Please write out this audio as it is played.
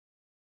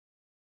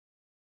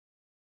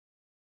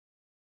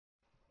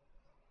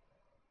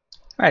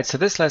Alright, so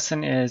this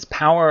lesson is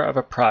power of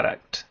a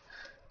product.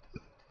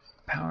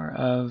 Power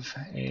of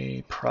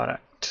a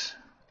product.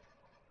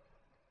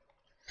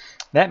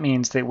 That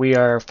means that we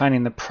are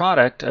finding the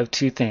product of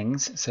two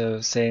things.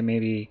 So say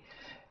maybe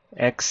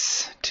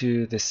x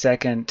to the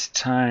second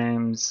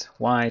times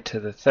y to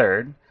the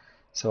third.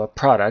 So a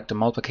product, a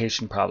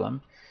multiplication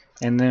problem.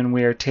 And then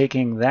we are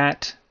taking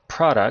that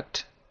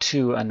product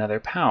to another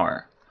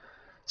power.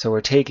 So we're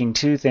taking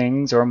two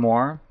things or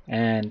more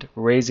and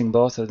raising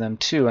both of them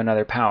to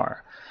another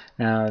power.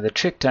 Now the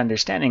trick to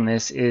understanding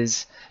this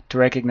is to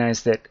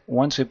recognize that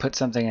once we put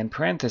something in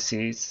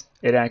parentheses,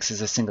 it acts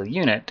as a single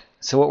unit.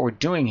 So what we're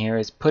doing here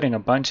is putting a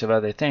bunch of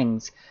other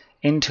things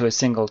into a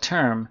single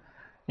term,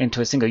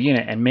 into a single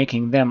unit, and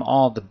making them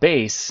all the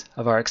base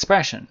of our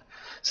expression.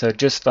 So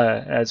just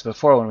as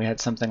before when we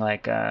had something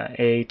like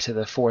a to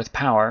the fourth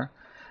power,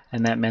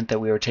 and that meant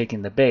that we were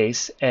taking the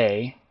base,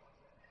 a,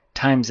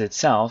 times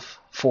itself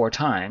 4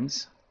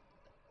 times.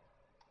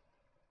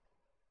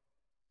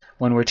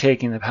 When we're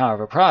taking the power of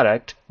a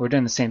product, we're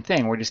doing the same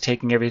thing. We're just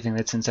taking everything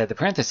that's inside the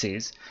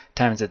parentheses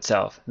times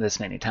itself this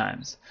many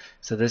times.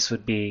 So this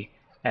would be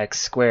x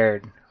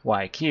squared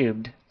y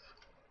cubed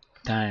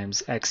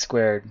times x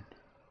squared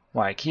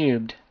y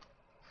cubed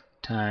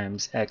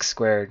times x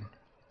squared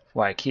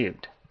y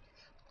cubed.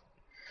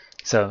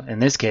 So in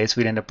this case,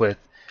 we'd end up with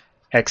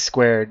x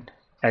squared,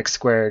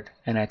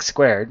 and x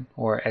squared,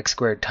 or x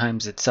squared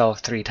times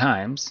itself 3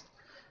 times,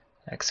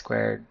 x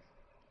squared,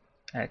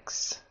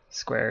 x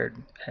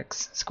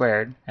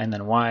squared, and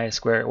then y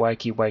squared, y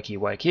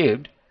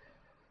cubed.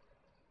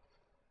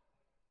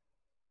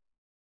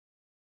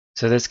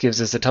 So this gives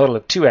us a total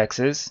of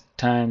 2x's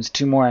times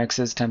 2 more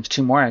x's times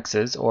 2 more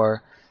x's,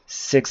 or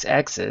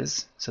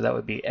 6x's. So that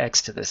would be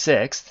x to the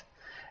 6th.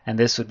 And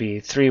this would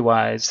be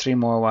 3y's, 3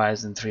 more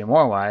y's, and 3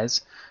 more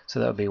y's. So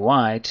that would be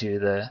y to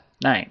the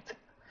 9th.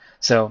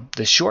 So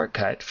the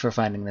shortcut for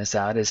finding this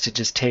out is to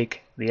just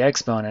take the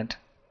exponent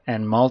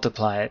and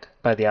multiply it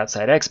by the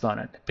outside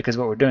exponent, because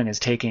what we're doing is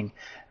taking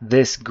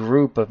this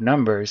group of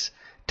numbers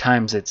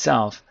times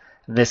itself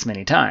this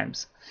many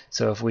times.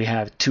 So if we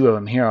have 2 of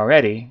them here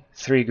already,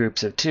 3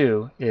 groups of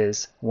 2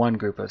 is 1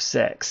 group of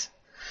 6.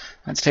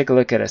 Let's take a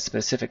look at a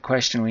specific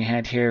question we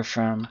had here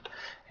from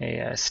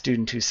a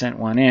student who sent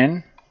one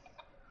in.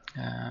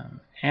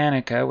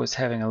 Annika was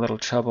having a little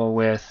trouble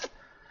with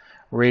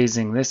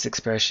raising this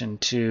expression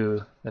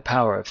to the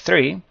power of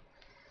 3.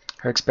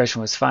 Her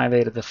expression was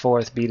 5a to the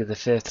 4th, b to the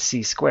 5th,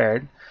 c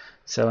squared.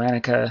 So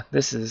Annika,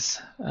 this is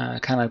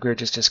kind of like we were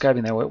just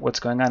describing there. What's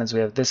going on is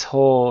we have this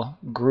whole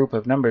group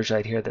of numbers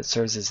right here that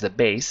serves as the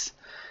base,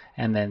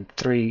 and then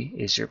 3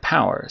 is your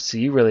power. So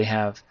you really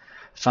have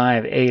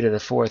 5a to the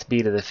 4th,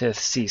 b to the 5th,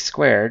 c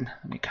squared.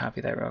 Let me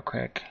copy that real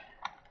quick.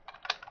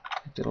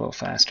 Do it a little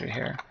faster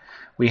here.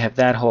 We have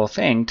that whole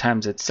thing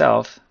times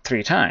itself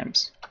 3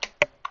 times.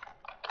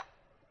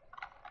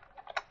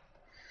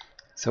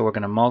 So we're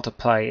going to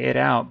multiply it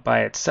out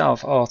by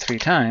itself all 3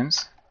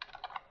 times.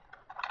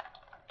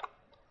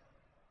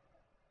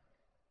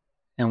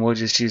 And we'll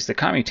just use the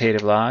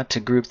commutative law to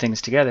group things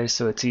together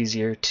so it's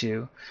easier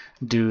to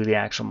do the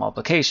actual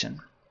multiplication.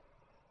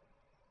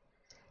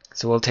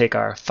 So we'll take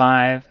our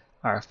 5,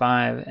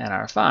 and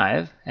our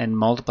 5 and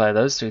multiply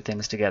those 3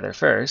 things together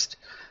first.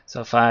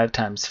 So 5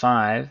 times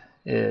 5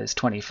 is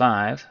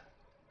 25,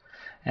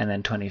 and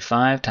then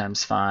 25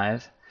 times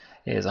 5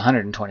 is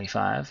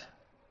 125.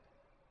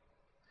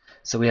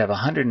 So we have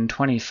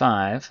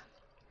 125,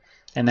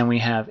 and then we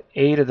have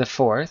a to the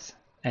 4th,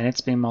 and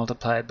it's being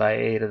multiplied by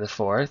a to the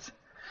 4th.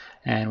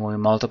 And when we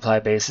multiply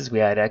bases, we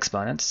add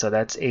exponents, so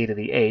that's a to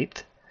the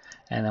 8th.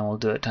 And then we'll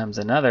do it times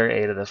another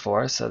a to the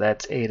 4th, so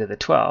that's a to the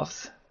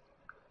 12th.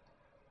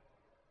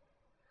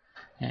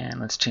 And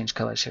let's change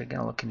colors here, getting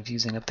a little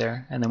confusing up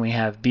there. And then we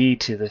have b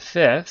to the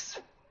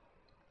 5th,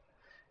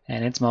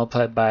 and it's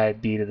multiplied by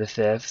b to the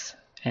 5th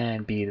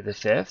and b to the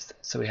 5th.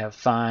 So we have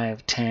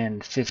 5, 10,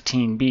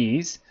 15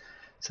 b's.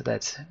 So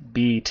that's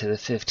b to the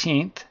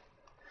 15th.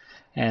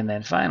 And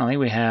then finally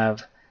we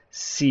have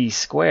c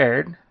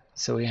squared.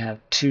 So we have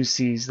 2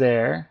 c's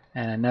there,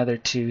 and another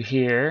 2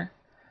 here,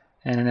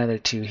 and another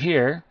 2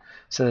 here.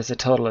 So that's a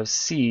total of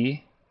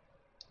c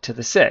to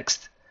the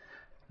 6th.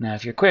 Now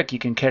if you're quick, you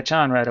can catch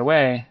on right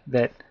away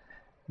that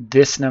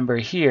this number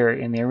here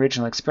in the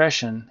original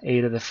expression, a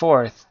to the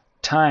 4th,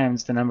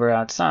 times the number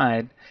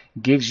outside,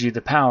 gives you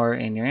the power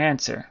in your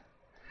answer.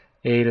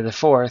 A to the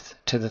 4th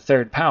to the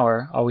 3rd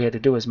power, all we had to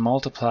do was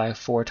multiply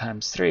 4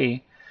 times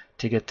 3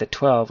 to get the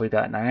 12 we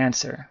got in our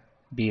answer.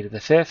 B to the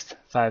 5th,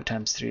 5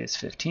 times 3 is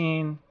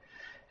 15,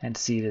 and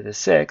c to the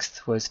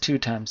 6th was 2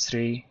 times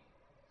 3,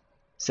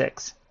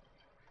 6.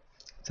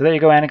 So there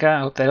you go, Annika. I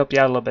hope that helped you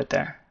out a little bit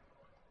there.